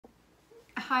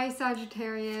Hi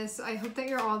Sagittarius, I hope that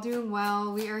you're all doing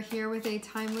well. We are here with a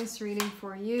timeless reading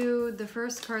for you. The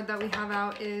first card that we have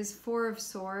out is Four of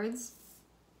Swords.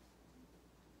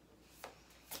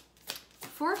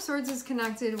 Four of Swords is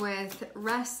connected with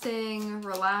resting,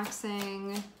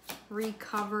 relaxing,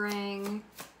 recovering.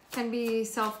 Can be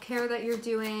self-care that you're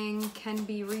doing, can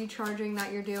be recharging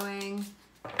that you're doing.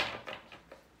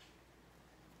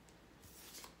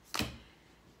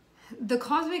 The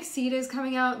Cosmic Seed is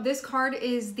coming out. This card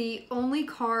is the only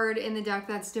card in the deck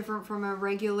that's different from a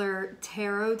regular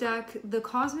tarot deck. The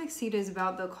Cosmic Seed is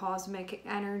about the cosmic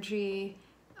energy.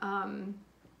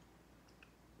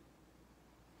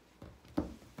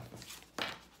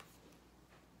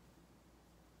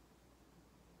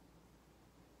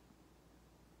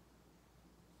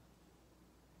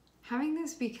 Having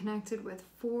this be connected with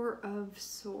Four of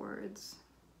Swords.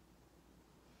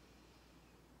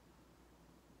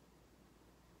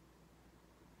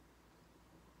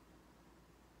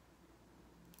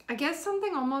 I guess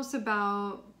something almost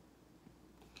about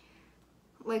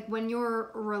like when you're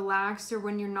relaxed or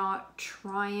when you're not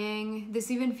trying.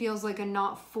 This even feels like a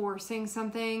not forcing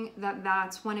something,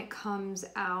 that's when it comes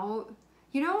out.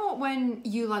 You know when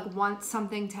you like want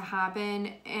something to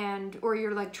happen or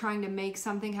you're like trying to make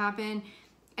something happen,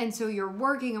 and so you're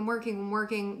working and working and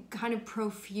working kind of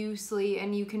profusely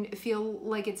and you can feel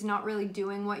like it's not really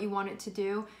doing what you want it to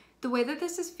do. The way that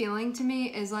this is feeling to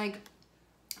me is like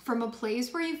from a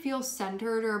place where you feel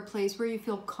centered or a place where you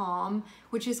feel calm,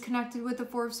 which is connected with the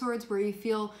Four of Swords, where you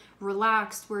feel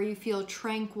relaxed, where you feel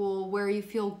tranquil, where you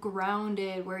feel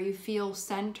grounded, where you feel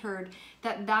centered,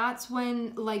 that's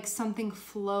when like something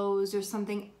flows or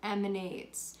something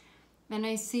emanates. And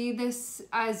I see this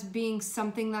as being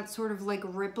something that's sort of like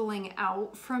rippling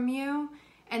out from you.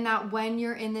 And that when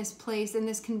you're in this place, and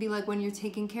this can be like when you're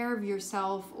taking care of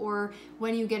yourself or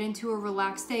when you get into a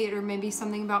relaxed state, or maybe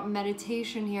something about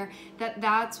meditation here,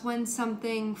 that's when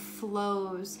something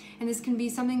flows. And this can be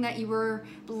something that you were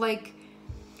like,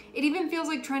 it even feels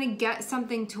like trying to get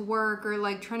something to work or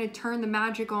like trying to turn the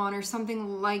magic on or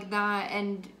something like that.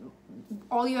 And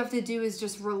all you have to do is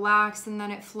just relax and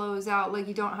then it flows out. Like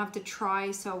you don't have to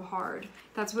try so hard.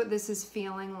 That's what this is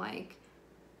feeling like.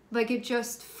 Like it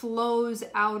just flows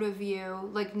out of you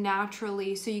like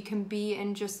naturally, so you can be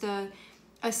in just a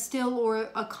still or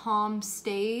a calm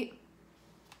state.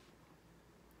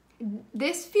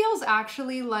 This feels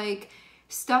actually like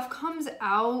stuff comes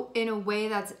out in a way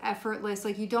that's effortless.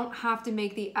 Like you don't have to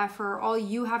make the effort. All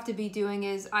you have to be doing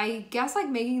is, I guess, like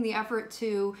making the effort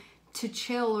to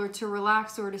chill or to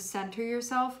relax or to center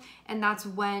yourself, and that's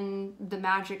when the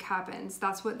magic happens.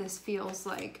 That's what this feels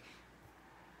like.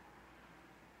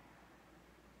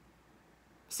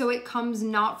 So it comes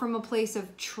not from a place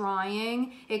of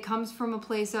trying, it comes from a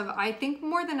place of, I think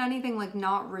more than anything, like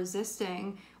not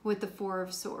resisting with the Four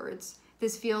of Swords.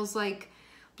 This feels like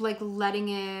letting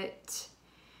it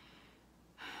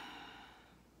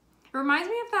reminds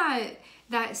me of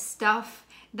that stuff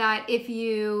that if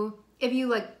you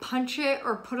like punch it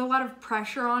or put a lot of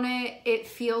pressure on it, it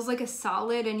feels like a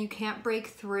solid and you can't break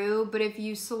through. But if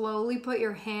you slowly put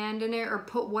your hand in it or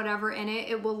put whatever in it,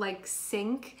 it will like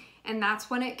sink. And that's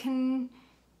when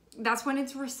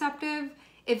it's receptive.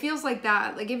 It feels like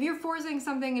that. Like if you're forcing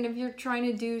something and if you're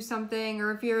trying to do something,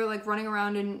 or if you're like running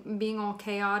around and being all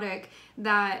chaotic,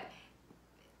 that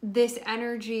this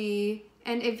energy,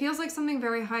 and it feels like something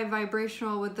very high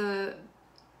vibrational with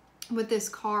this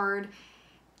card,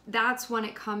 that's when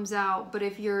it comes out. But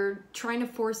if you're trying to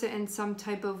force it in some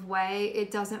type of way,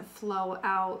 it doesn't flow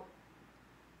out.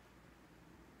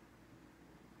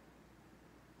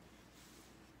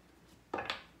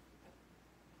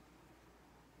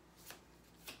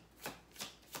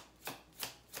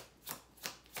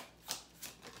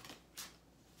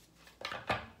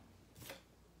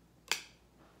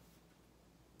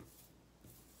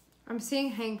 I'm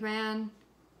seeing Hanged Man.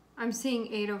 I'm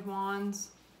seeing Eight of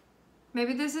Wands.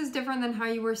 Maybe this is different than how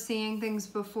you were seeing things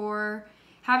before.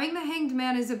 Having the Hanged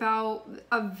Man is about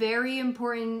a very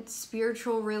important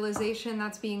spiritual realization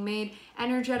that's being made,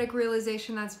 energetic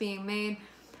realization that's being made.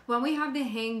 When we have the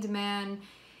Hanged Man,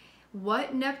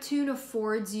 what Neptune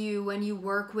affords you when you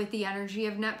work with the energy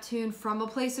of Neptune from a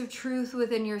place of truth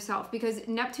within yourself, because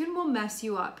Neptune will mess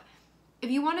you up. If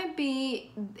you want to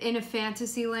be in a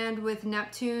fantasy land with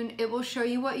Neptune, it will show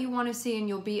you what you want to see and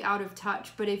you'll be out of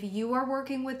touch. But if you are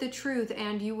working with the truth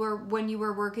and when you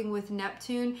are working with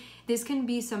Neptune, this can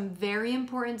be some very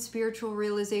important spiritual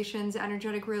realizations,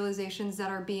 energetic realizations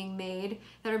that are being made,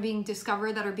 that are being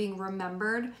discovered, that are being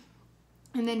remembered,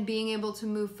 and then being able to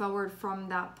move forward from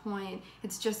that point.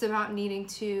 It's just about needing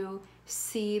to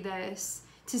see this,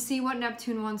 to see what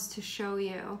Neptune wants to show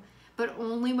you, but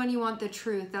only when you want the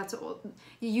truth.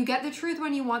 You get the truth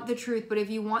when you want the truth, but if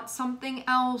you want something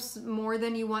else more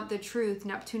than you want the truth,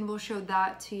 Neptune will show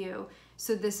that to you.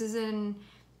 So this is an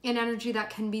energy that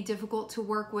can be difficult to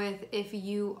work with if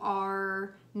you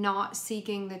are not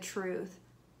seeking the truth.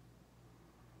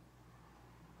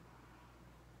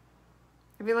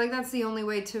 I feel like that's the only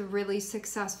way to really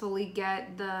successfully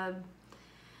get the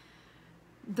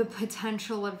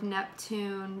potential of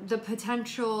Neptune, the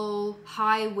potential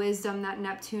high wisdom that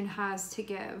Neptune has to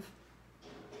give.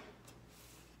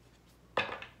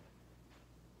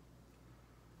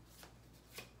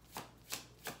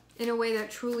 In a way that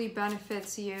truly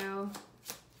benefits you.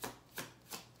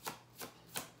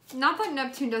 Not that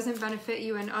Neptune doesn't benefit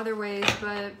you in other ways,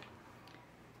 but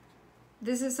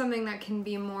this is something that can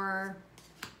be more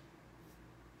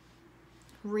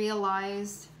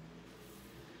realized.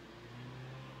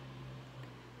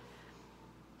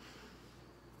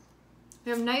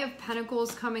 We have Knight of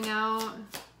Pentacles coming out.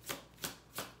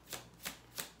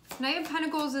 Knight of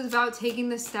Pentacles is about taking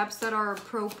the steps that are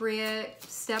appropriate,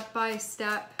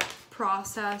 step-by-step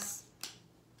process.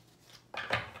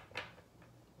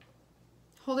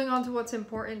 Holding on to what's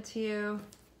important to you.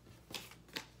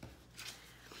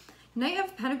 Knight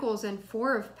of Pentacles and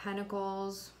Four of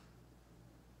Pentacles.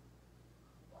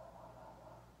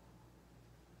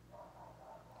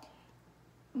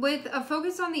 With a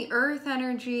focus on the earth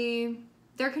energy,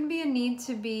 there can be a need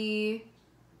to be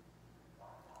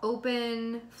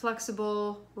open,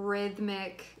 flexible,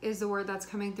 rhythmic is the word that's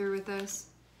coming through with this.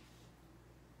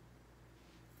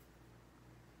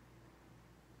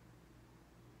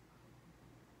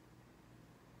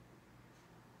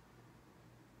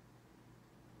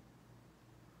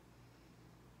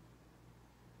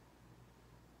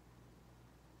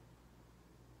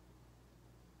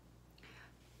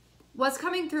 What's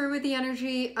coming through with the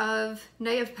energy of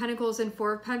Knight of Pentacles and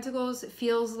Four of Pentacles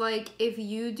feels like if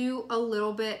you do a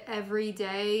little bit every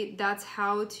day, that's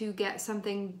how to get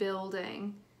something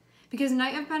building. Because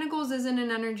Knight of Pentacles isn't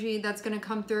an energy that's going to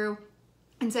come through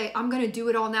and say, I'm going to do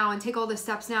it all now and take all the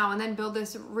steps now and then build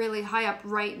this really high up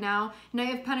right now.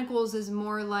 Knight of Pentacles is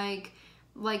more like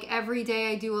every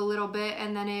day I do a little bit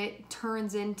and then it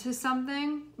turns into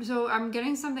something. So I'm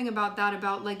getting something about that,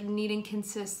 about like needing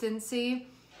consistency.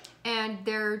 And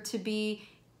there to be,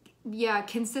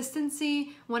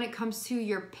 consistency when it comes to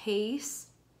your pace.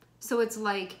 So it's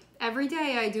like every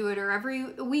day I do it, or every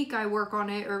week I work on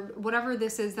it, or whatever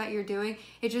this is that you're doing.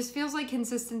 It just feels like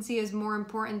consistency is more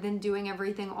important than doing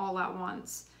everything all at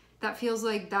once. That feels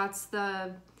like that's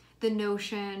the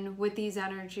notion with these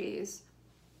energies.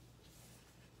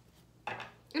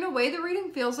 In a way, the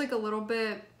reading feels like a little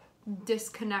bit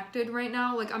disconnected right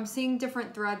now. Like I'm seeing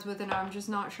different threads within it. I'm just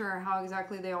not sure how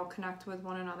exactly they all connect with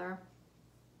one another.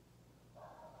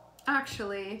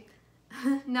 Actually,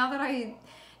 now that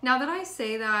I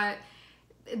say that,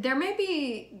 there may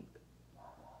be,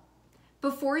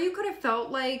 before you could have felt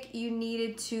like you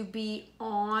needed to be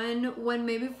on, when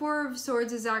maybe Four of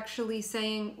Swords is actually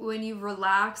saying when you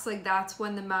relax, like that's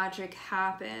when the magic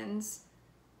happens.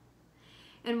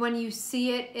 And when you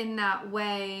see it in that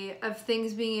way of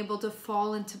things being able to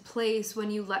fall into place when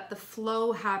you let the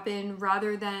flow happen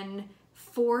rather than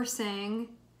forcing,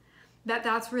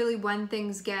 that's really when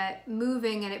things get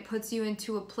moving, and it puts you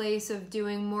into a place of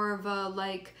doing more of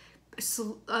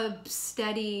a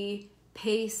steady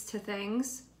pace to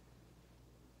things.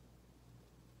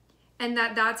 And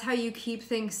that's how you keep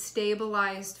things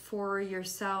stabilized for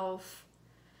yourself.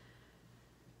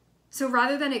 So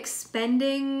rather than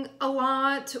expending a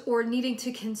lot or needing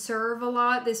to conserve a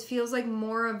lot, this feels like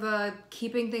more of a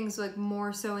keeping things like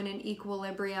more so in an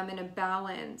equilibrium, in a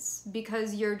balance,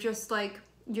 because you're just like,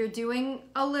 you're doing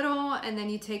a little and then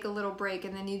you take a little break,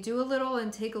 and then you do a little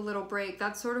and take a little break.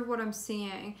 That's sort of what I'm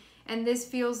seeing. And this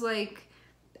feels like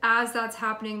as that's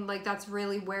happening, like that's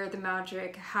really where the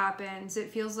magic happens. It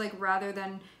feels like rather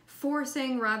than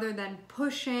forcing, rather than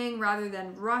pushing, rather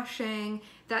than rushing,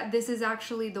 that this is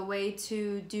actually the way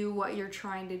to do what you're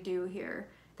trying to do here.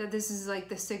 That this is like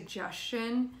the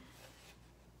suggestion.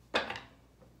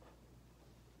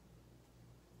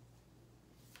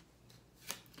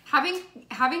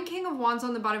 Having King of Wands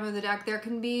on the bottom of the deck, there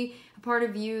can be a part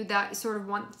of you that sort of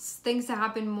wants things to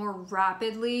happen more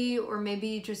rapidly, or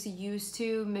maybe just used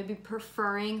to, maybe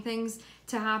preferring things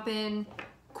to happen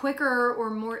quicker or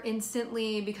more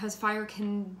instantly, because fire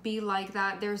can be like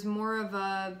that. There's more of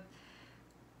a,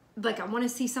 like, I want to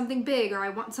see something big, or I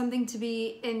want something to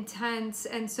be intense.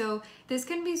 And so this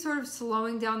can be sort of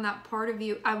slowing down that part of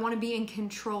you. I want to be in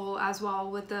control as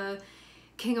well with the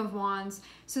King of Wands.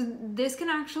 So this can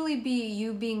actually be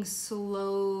you being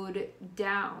slowed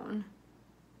down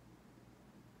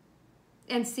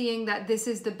and seeing that this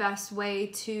is the best way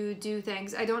to do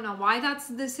things. I don't know why that's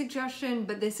the suggestion,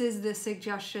 but this is the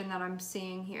suggestion that I'm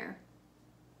seeing here.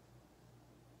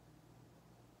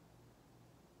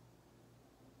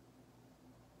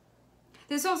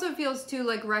 This also feels too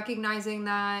like recognizing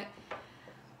that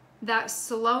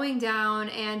slowing down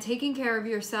and taking care of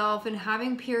yourself and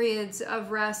having periods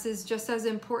of rest is just as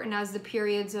important as the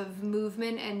periods of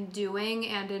movement and doing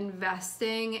and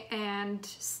investing and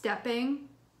stepping.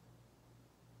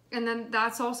 And then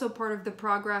that's also part of the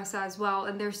progress as well.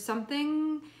 And there's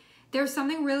something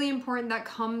really important that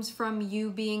comes from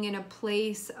you being in a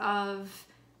place of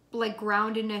like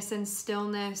groundedness and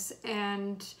stillness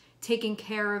and taking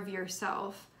care of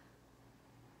yourself.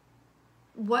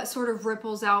 What sort of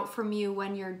ripples out from you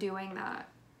when you're doing that?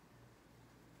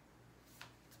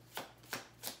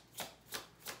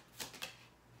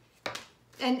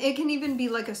 And it can even be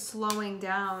like a slowing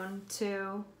down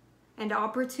too. And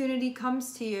opportunity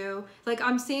comes to you. Like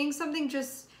I'm seeing something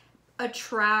just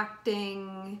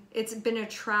attracting. It's been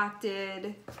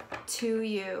attracted to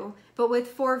you. But with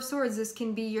Four of Swords, this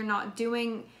can be you're not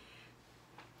doing...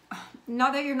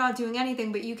 Not that you're not doing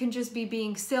anything, but you can just be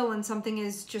being still and something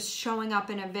is just showing up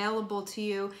and available to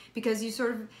you because you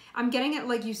sort of, I'm getting it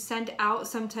like you sent out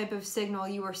some type of signal.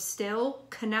 You were still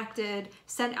connected,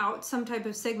 sent out some type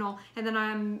of signal, and then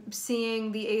I'm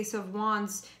seeing the Ace of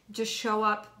Wands just show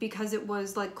up because it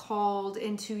was like called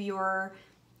into your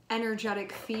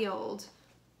energetic field.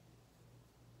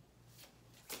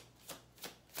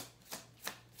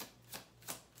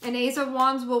 An Ace of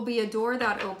Wands will be a door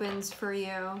that opens for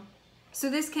you. So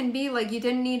this can be like you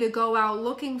didn't need to go out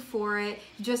looking for it.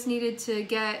 You just needed to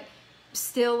get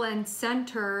still and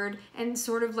centered and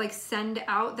sort of like send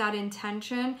out that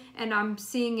intention. And I'm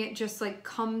seeing it just like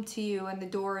come to you and the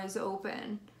door is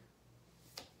open.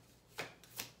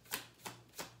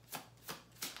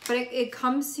 But it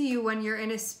comes to you when you're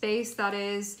in a space that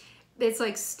is... It's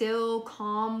like still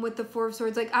calm with the Four of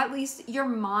Swords. Like at least your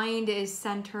mind is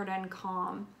centered and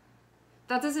calm.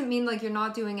 That doesn't mean like you're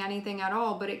not doing anything at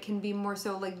all, but it can be more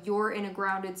so like you're in a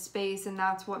grounded space and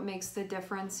that's what makes the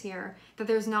difference here. That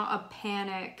there's not a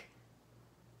panic.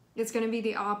 It's going to be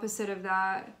the opposite of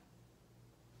that.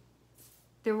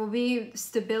 There will be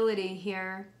stability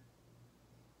here.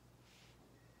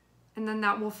 And then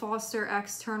that will foster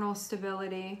external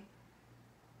stability.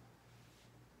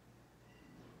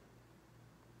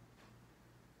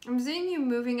 I'm seeing you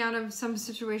moving out of some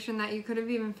situation that you could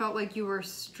have even felt like you were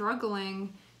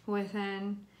struggling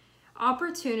within.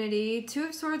 Opportunity. Two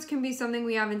of Swords can be something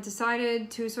we haven't decided.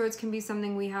 Two of Swords can be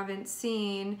something we haven't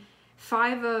seen.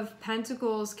 Five of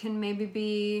Pentacles can maybe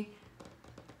be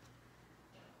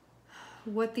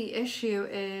what the issue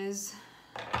is.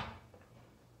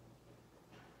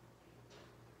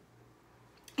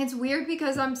 It's weird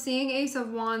because I'm seeing Ace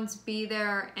of Wands be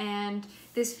there and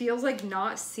this feels like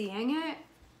not seeing it.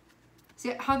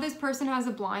 See how this person has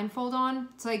a blindfold on?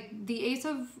 It's like the Ace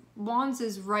of Wands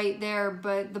is right there,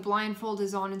 but the blindfold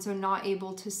is on and so not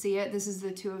able to see it. This is the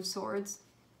Two of Swords.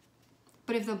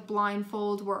 But if the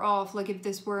blindfold were off, like if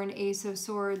this were an Ace of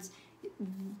Swords,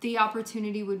 the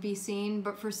opportunity would be seen,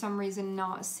 but for some reason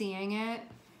not seeing it.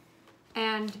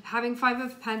 And having Five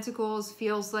of Pentacles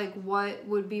feels like what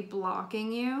would be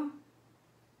blocking you.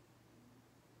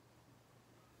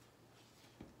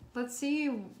 Let's see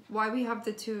why we have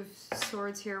the Two of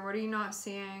Swords here. What are you not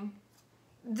seeing?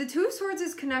 The Two of Swords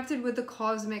is connected with the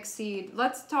cosmic seed.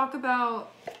 Let's talk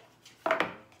about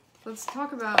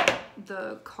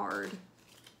the card.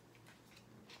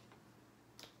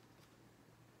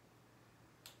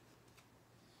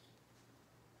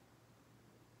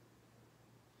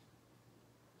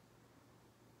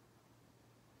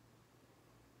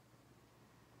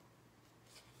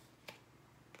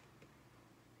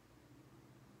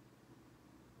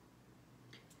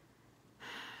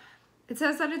 It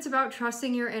says that it's about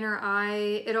trusting your inner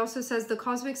eye. It also says the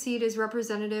cosmic seed is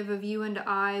representative of you and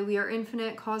I. We are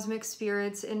infinite cosmic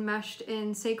spirits enmeshed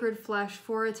in sacred flesh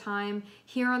for a time.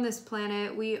 Here on this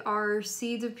planet, we are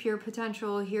seeds of pure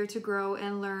potential, here to grow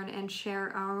and learn and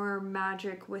share our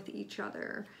magic with each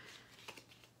other.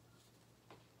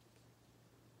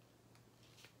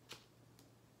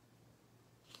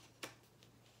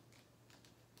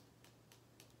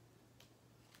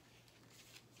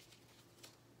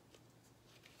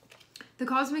 The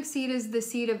cosmic seed is the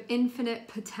seed of infinite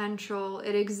potential.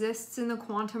 It exists in the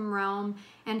quantum realm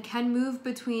and can move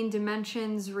between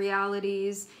dimensions,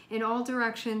 realities, in all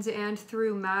directions and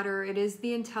through matter. It is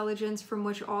the intelligence from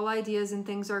which all ideas and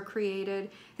things are created.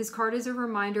 This card is a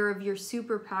reminder of your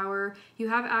superpower. You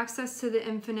have access to the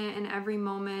infinite in every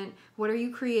moment. What are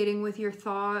you creating with your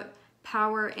thought,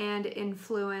 power, and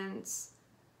influence?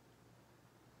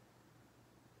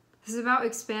 This is about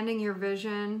expanding your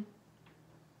vision.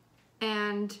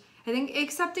 And I think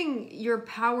accepting your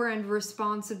power and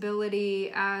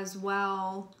responsibility as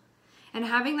well. And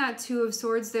having that Two of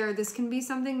Swords there, this can be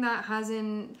something that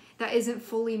isn't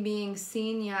fully being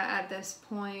seen yet at this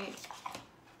point.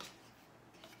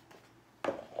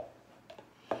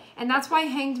 And that's why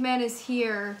Hanged Man is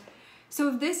here.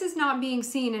 So if this is not being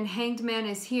seen and Hanged Man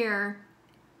is here,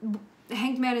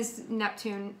 Hanged Man is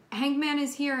Neptune. Hanged Man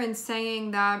is here and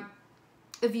saying that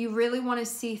if you really want to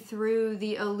see through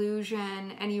the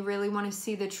illusion and you really want to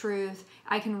see the truth,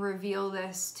 I can reveal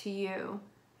this to you.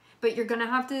 But you're going to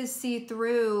have to see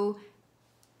through,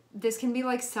 this can be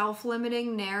like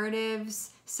self-limiting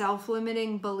narratives,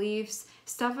 self-limiting beliefs,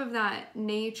 stuff of that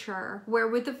nature. Where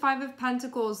with the Five of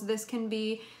Pentacles, this can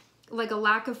be like a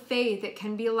lack of faith. It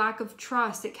can be a lack of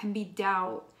trust. It can be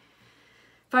doubt.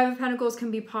 Five of Pentacles can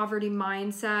be poverty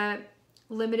mindset,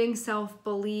 limiting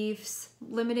self-beliefs,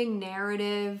 limiting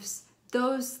narratives,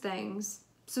 those things.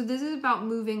 So this is about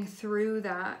moving through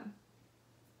that.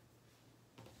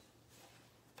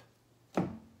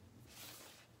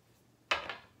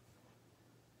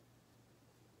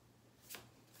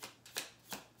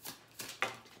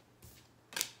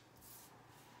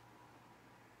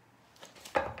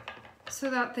 So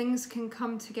that things can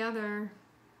come together.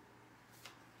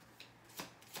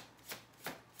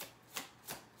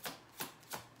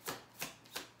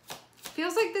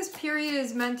 Feels like this period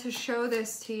is meant to show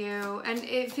this to you, and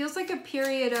it feels like a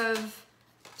period of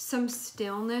some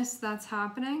stillness that's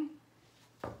happening.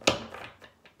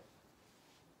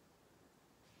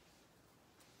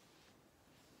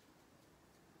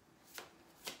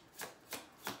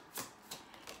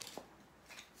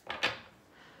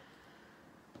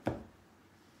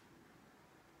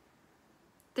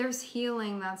 There's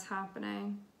healing that's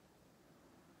happening.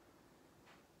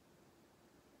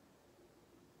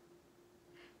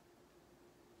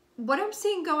 What I'm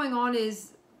seeing going on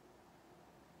is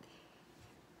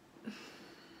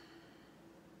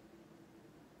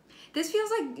this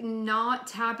feels like not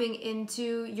tapping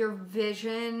into your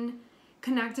vision,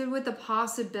 connected with the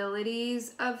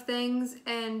possibilities of things,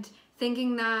 and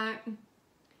thinking that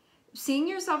seeing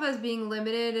yourself as being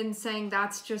limited and saying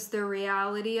that's just the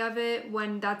reality of it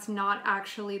when that's not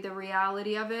actually the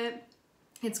reality of it.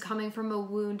 It's coming from a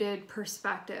wounded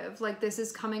perspective. Like this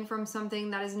is coming from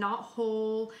something that is not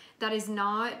whole, that is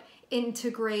not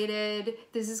integrated.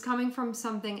 This is coming from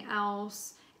something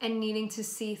else and needing to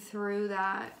see through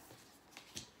that.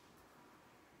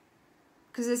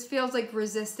 Because this feels like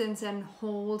resistance and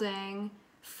holding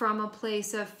from a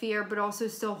place of fear, but also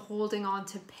still holding on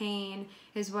to pain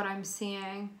is what I'm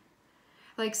seeing.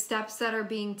 Like steps that are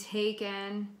being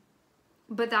taken,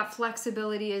 but that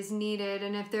flexibility is needed.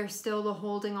 And if there's still the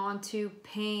holding on to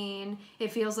pain, it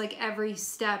feels like every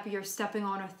step you're stepping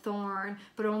on a thorn,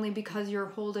 but only because you're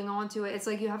holding on to it. It's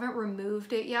like you haven't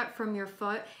removed it yet from your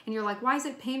foot, and you're like, why is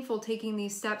it painful taking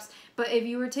these steps? But if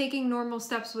you were taking normal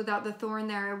steps without the thorn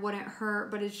there, it wouldn't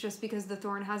hurt, but it's just because the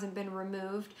thorn hasn't been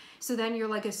removed. So then you're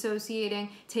like associating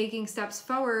taking steps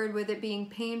forward with it being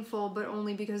painful, but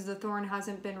only because the thorn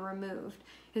hasn't been removed,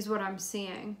 is what I'm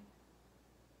seeing.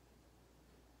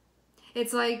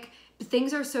 It's like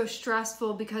things are so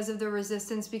stressful because of the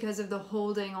resistance, because of the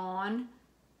holding on,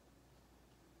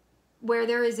 where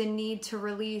there is a need to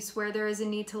release, where there is a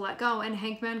need to let go. And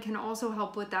Hanged Man can also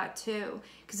help with that too,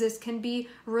 because this can be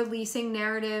releasing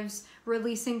narratives,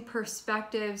 releasing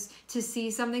perspectives to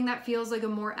see something that feels like a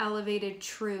more elevated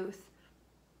truth.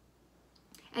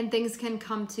 And things can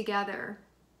come together.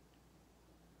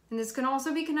 And this can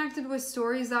also be connected with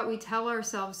stories that we tell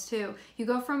ourselves too. You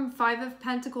go from Five of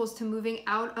Pentacles to moving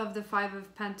out of the Five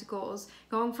of Pentacles.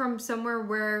 Going from somewhere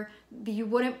where you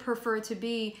wouldn't prefer to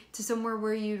be to somewhere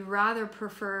where you'd rather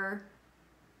prefer.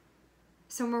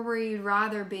 Somewhere where you'd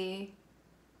rather be.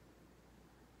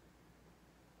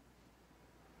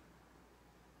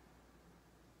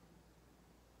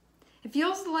 It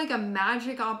feels like a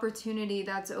magic opportunity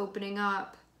that's opening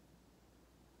up.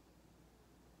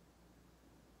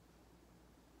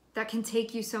 That can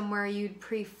take you somewhere you'd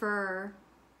prefer.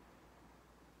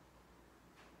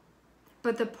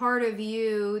 But the part of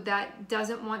you that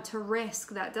doesn't want to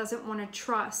risk, that doesn't want to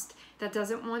trust, that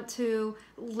doesn't want to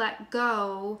let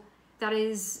go, that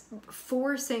is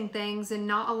forcing things and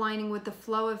not aligning with the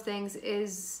flow of things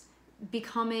is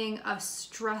becoming a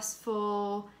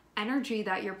stressful energy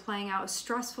that you're playing out, a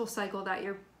stressful cycle that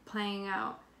you're playing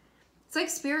out. It's like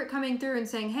spirit coming through and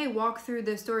saying, hey, walk through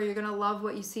this door. You're going to love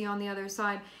what you see on the other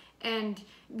side. And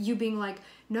you being like,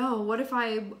 no, what if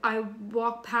I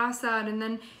walk past that and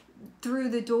then through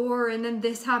the door and then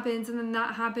this happens and then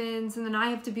that happens and then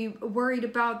I have to be worried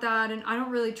about that and I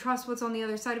don't really trust what's on the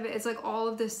other side of it. It's like all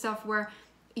of this stuff where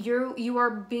you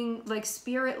are being like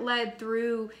spirit led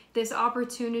through this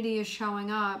opportunity is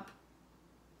showing up,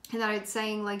 and that it's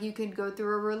saying like you could go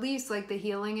through a release, like the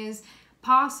healing is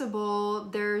possible.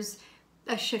 There's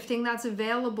a shifting that's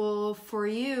available for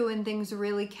you and things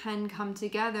really can come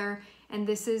together, and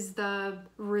this is the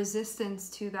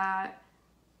resistance to that.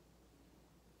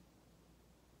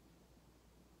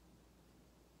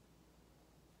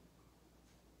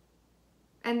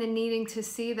 And then needing to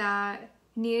see that,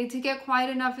 needing to get quiet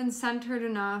enough and centered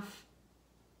enough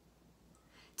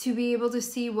to be able to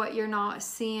see what you're not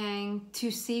seeing, to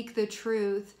seek the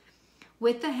truth.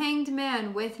 With the Hanged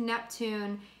Man, with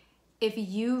Neptune, if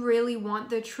you really want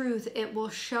the truth, it will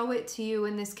show it to you,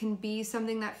 and this can be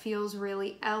something that feels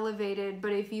really elevated.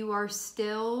 But if you are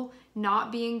still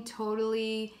not being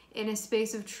totally in a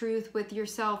space of truth with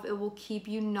yourself, it will keep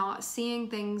you not seeing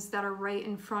things that are right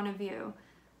in front of you.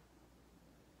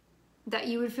 That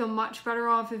you would feel much better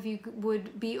off if you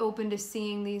would be open to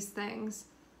seeing these things.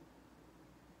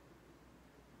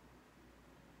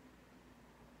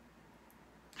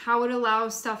 How it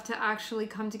allows stuff to actually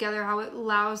come together, how it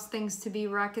allows things to be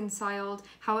reconciled,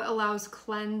 how it allows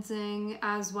cleansing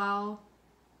as well.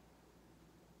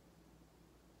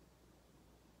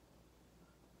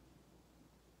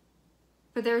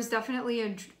 But there's definitely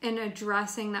an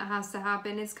addressing that has to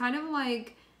happen. It's kind of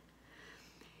like,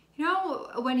 you know,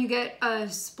 when you get a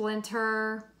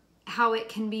splinter, how it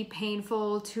can be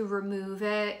painful to remove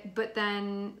it, but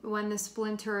then when the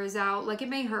splinter is out, like it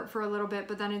may hurt for a little bit,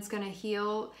 but then it's going to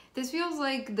heal. This feels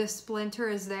like the splinter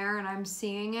is there and I'm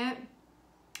seeing it,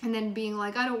 and then being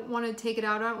like, I don't want to take it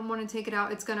out, I don't want to take it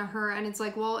out, it's going to hurt. And it's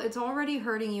like, well, it's already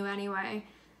hurting you anyway.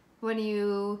 When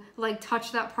you like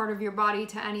touch that part of your body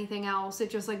to anything else, it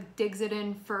just like digs it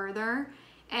in further.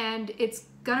 And it's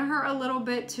gonna hurt a little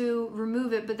bit to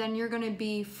remove it, but then you're gonna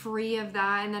be free of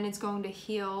that, and then it's going to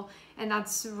heal. And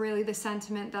that's really the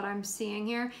sentiment that I'm seeing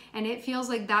here. And it feels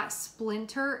like that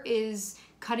splinter is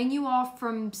cutting you off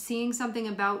from seeing something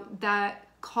about that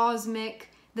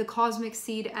the cosmic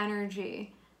seed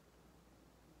energy.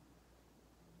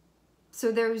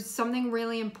 So there's something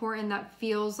really important that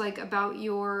feels like about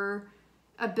your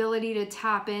ability to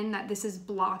tap in that this is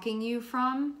blocking you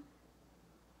from.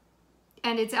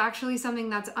 And it's actually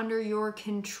something that's under your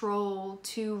control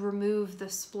to remove the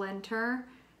splinter.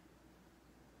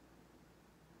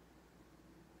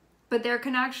 But there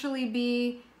can actually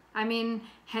be, I mean,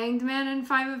 Hanged Man and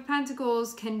Five of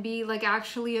Pentacles can be like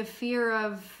actually a fear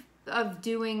of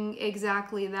doing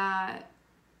exactly that.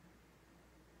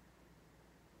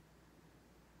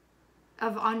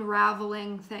 Of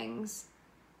unraveling things.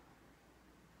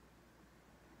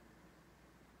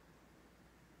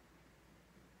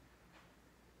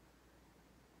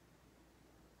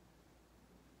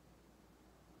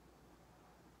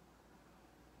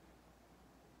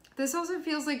 This also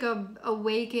feels like a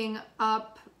waking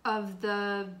up of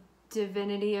the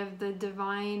divinity, of the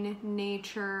divine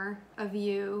nature of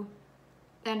you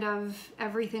and of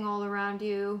everything all around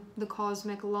you, the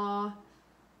cosmic law.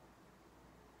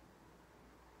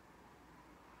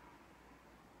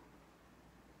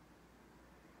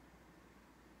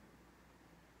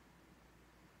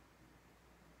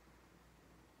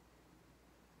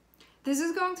 This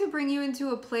is going to bring you into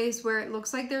a place where it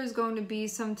looks like there's going to be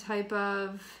some type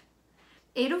of...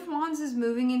 Eight of Wands is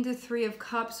moving into Three of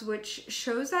Cups, which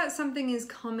shows that something is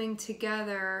coming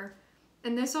together.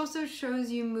 And this also shows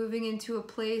you moving into a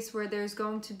place where there's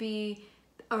going to be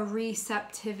a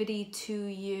receptivity to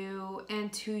you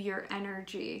and to your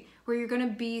energy. Where you're going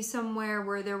to be somewhere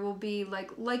where there will be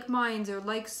like minds or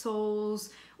like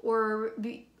souls, or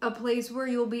be a place where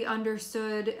you'll be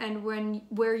understood and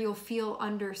where you'll feel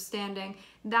understanding.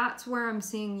 That's where I'm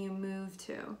seeing you move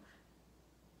to.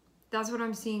 That's what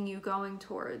I'm seeing you going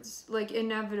towards. Like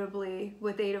inevitably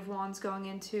with Eight of Wands going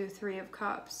into Three of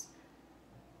Cups.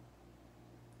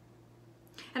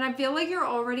 And I feel like you're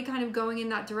already kind of going in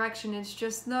that direction. It's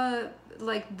just the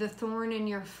thorn in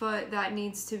your foot that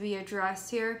needs to be addressed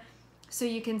here. So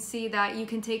you can see that you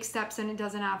can take steps and it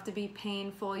doesn't have to be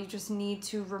painful. You just need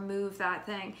to remove that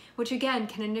thing. Which again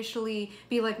can initially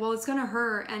be like, well, it's gonna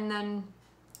hurt, and then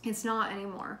it's not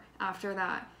anymore after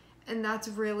that. And that's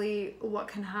really what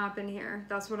can happen here.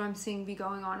 That's what I'm seeing be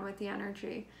going on with the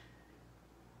energy.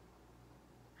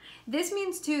 This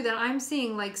means too that I'm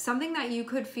seeing like something that you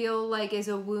could feel like is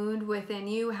a wound within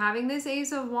you. Having this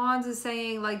Ace of Wands is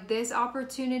saying like this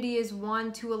opportunity is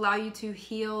one to allow you to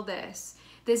heal this.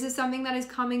 This is something that is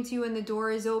coming to you and the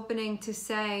door is opening to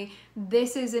say,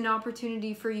 this is an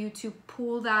opportunity for you to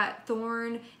pull that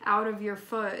thorn out of your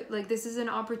foot. Like this is an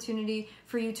opportunity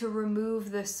for you to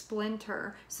remove the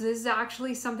splinter. So this is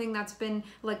actually something that's been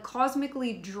like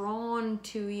cosmically drawn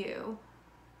to you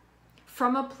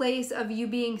from a place of you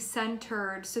being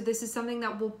centered. So this is something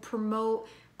that will promote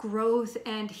growth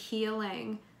and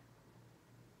healing.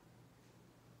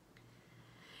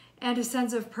 And a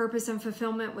sense of purpose and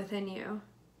fulfillment within you.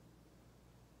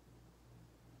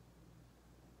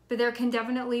 But there can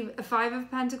definitely, Five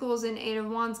of Pentacles and Eight of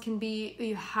Wands can be,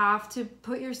 you have to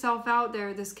put yourself out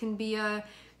there. This can be a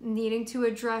needing to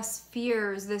address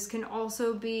fears. This can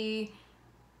also be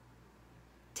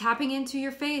tapping into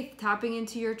your faith, tapping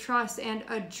into your trust, and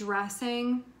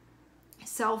addressing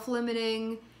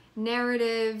self-limiting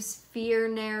narratives, fear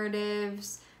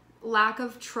narratives, lack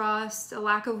of trust, a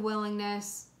lack of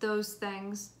willingness, those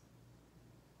things.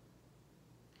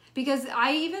 Because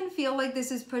I even feel like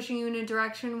this is pushing you in a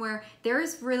direction where there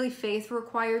is really faith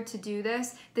required to do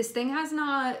this. This door has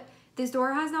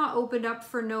not opened up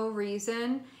for no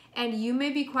reason. And you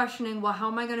may be questioning, well, how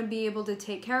am I going to be able to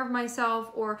take care of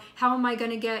myself? Or how am I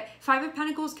going to get... Five of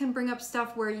Pentacles can bring up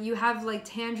stuff where you have like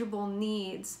tangible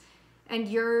needs. And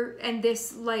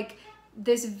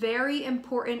this very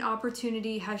important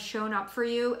opportunity has shown up for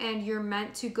you and you're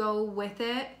meant to go with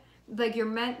it. Like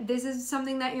this is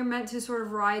something that you're meant to sort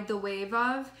of ride the wave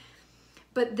of.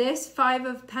 But this Five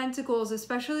of Pentacles,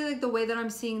 especially like the way that I'm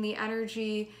seeing the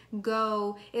energy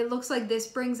go, it looks like this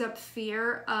brings up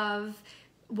fear of,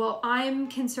 well, I'm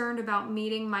concerned about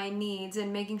meeting my needs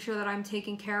and making sure that I'm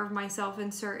taking care of myself in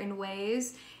certain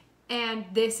ways. And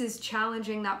this is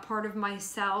challenging that part of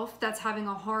myself that's having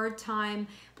a hard time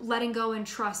letting go and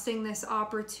trusting this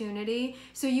opportunity.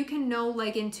 So you can know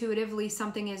like intuitively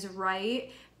something is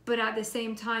right, but at the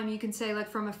same time you can say like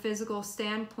from a physical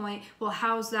standpoint, well,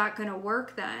 how's that going to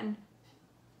work then?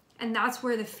 And that's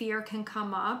where the fear can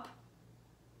come up.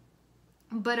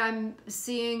 But I'm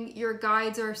seeing your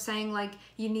guides are saying like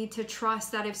you need to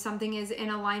trust that if something is in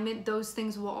alignment, those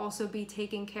things will also be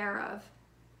taken care of.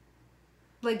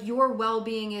 Like your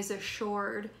well-being is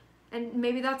assured. And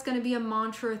maybe that's going to be a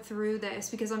mantra through this,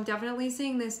 because I'm definitely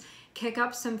seeing this kick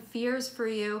up some fears for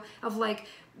you of like,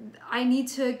 I need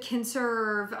to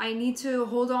conserve, I need to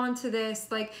hold on to this,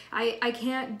 like I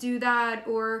can't do that,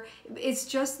 or it's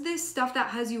just this stuff that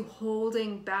has you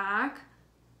holding back.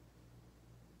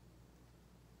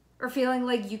 Or feeling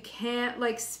like you can't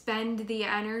like spend the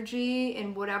energy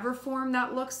in whatever form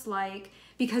that looks like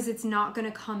because it's not going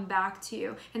to come back to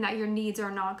you and that your needs are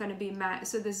not going to be met.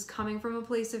 So this is coming from a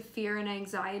place of fear and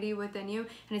anxiety within you,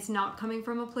 and it's not coming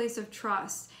from a place of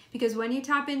trust. Because when you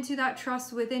tap into that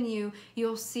trust within you,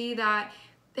 you'll see that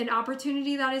an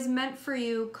opportunity that is meant for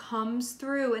you comes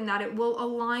through and that it will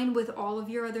align with all of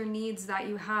your other needs that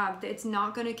you have. It's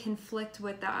not going to conflict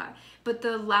with that. But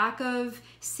the lack of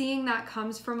seeing that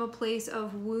comes from a place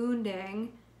of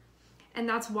wounding. And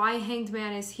that's why Hanged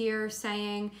Man is here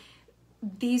saying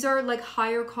these are like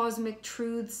higher cosmic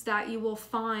truths that you will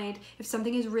find. If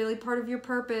something is really part of your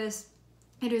purpose,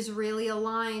 it is really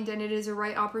aligned and it is a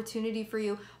right opportunity for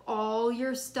you. All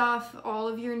your stuff, all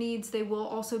of your needs, they will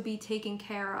also be taken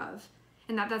care of.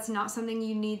 And that's not something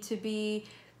you need to be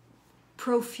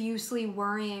profusely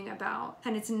worrying about.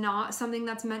 And it's not something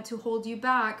that's meant to hold you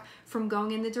back from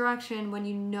going in the direction when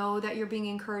you know that you're being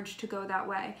encouraged to go that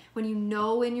way. When you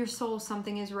know in your soul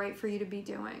something is right for you to be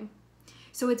doing.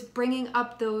 So it's bringing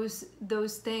up those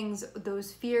things,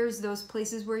 those fears, those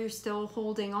places where you're still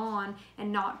holding on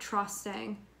and not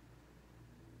trusting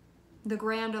the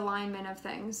grand alignment of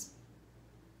things.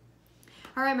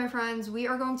 All right, my friends, we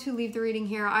are going to leave the reading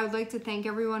here. I would like to thank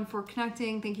everyone for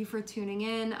connecting. Thank you for tuning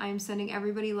in. I'm sending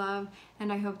everybody love,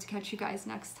 and I hope to catch you guys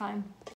next time.